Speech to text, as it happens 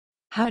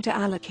How to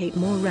allocate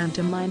more RAM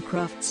to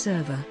Minecraft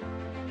server.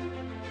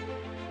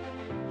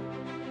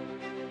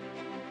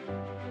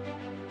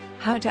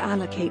 How to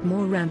allocate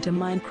more RAM to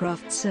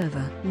Minecraft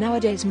server.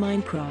 Nowadays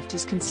Minecraft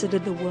is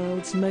considered the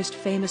world's most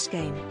famous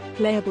game,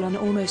 playable on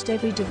almost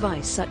every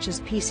device such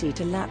as PC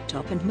to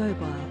laptop and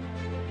mobile.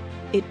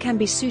 It can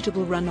be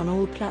suitable run on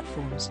all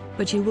platforms,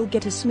 but you will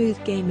get a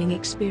smooth gaming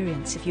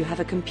experience if you have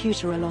a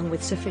computer along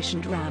with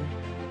sufficient RAM.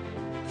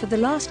 For the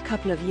last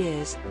couple of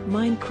years,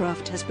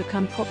 Minecraft has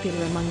become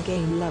popular among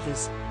game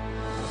lovers.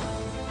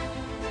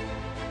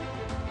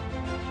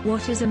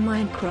 What is a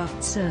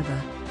Minecraft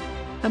server?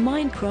 A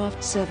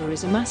Minecraft server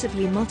is a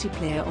massively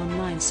multiplayer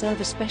online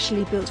server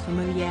specially built for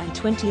Mojang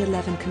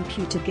 2011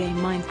 computer game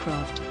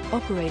Minecraft,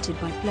 operated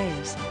by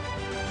players.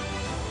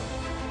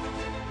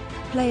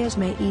 Players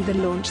may either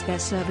launch their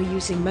server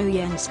using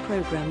Mojang's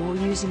program or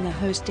using the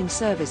hosting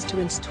service to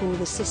install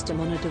the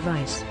system on a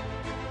device.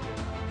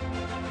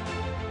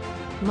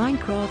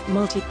 Minecraft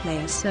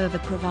multiplayer server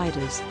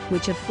providers,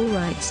 which have full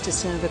rights to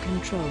server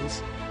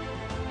controls.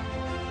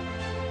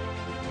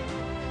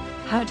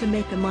 How to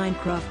make a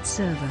Minecraft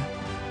server.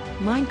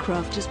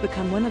 Minecraft has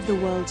become one of the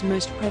world's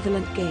most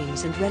prevalent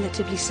games and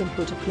relatively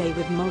simple to play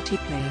with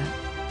multiplayer.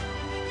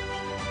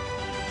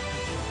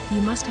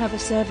 You must have a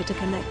server to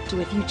connect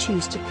to if you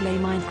choose to play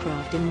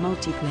Minecraft in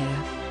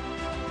multiplayer.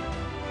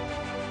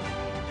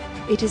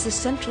 It is a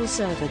central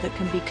server that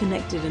can be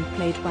connected and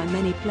played by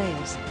many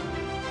players.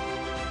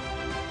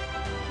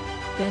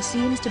 There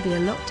seems to be a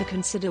lot to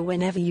consider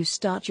whenever you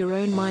start your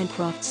own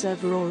Minecraft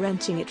server or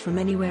renting it from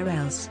anywhere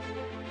else.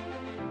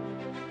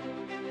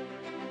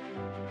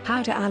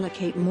 How to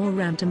allocate more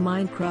RAM to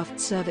Minecraft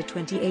server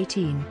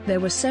 2018.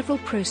 There were several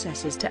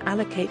processes to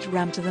allocate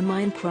RAM to the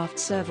Minecraft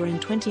server in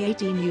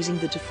 2018 using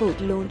the default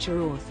launcher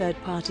or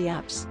third-party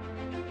apps.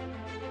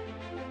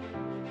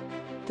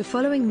 The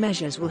following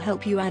measures will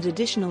help you add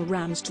additional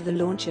RAMs to the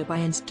launcher by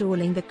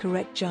installing the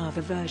correct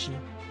Java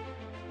version.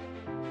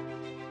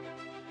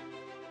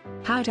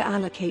 How to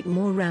allocate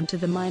more RAM to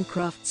the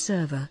Minecraft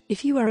server.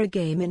 If you are a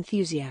game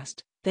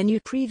enthusiast, then you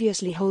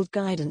previously hold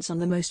guidance on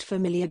the most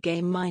familiar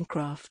game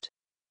Minecraft.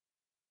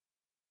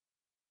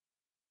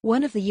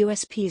 One of the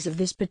USPs of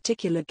this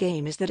particular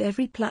game is that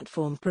every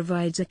platform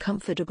provides a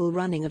comfortable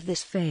running of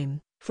this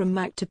game, from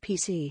Mac to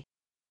PC.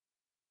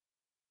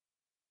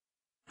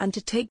 And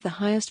to take the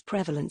highest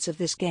prevalence of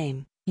this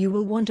game, you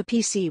will want a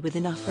PC with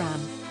enough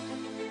RAM.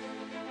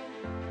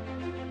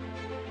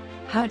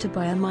 How to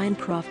buy a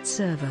Minecraft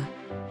server.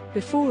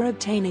 Before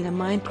obtaining a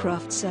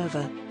Minecraft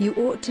server, you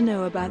ought to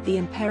know about the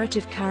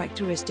imperative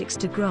characteristics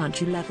to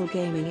grant you level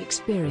gaming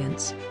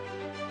experience.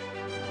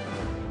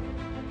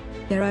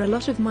 There are a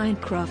lot of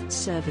Minecraft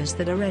servers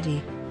that are ready,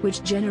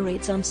 which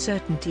generates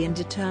uncertainty in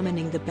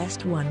determining the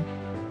best one.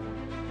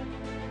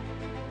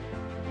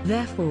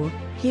 Therefore,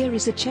 here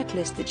is a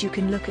checklist that you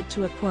can look at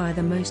to acquire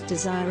the most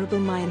desirable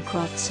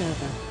Minecraft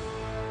server.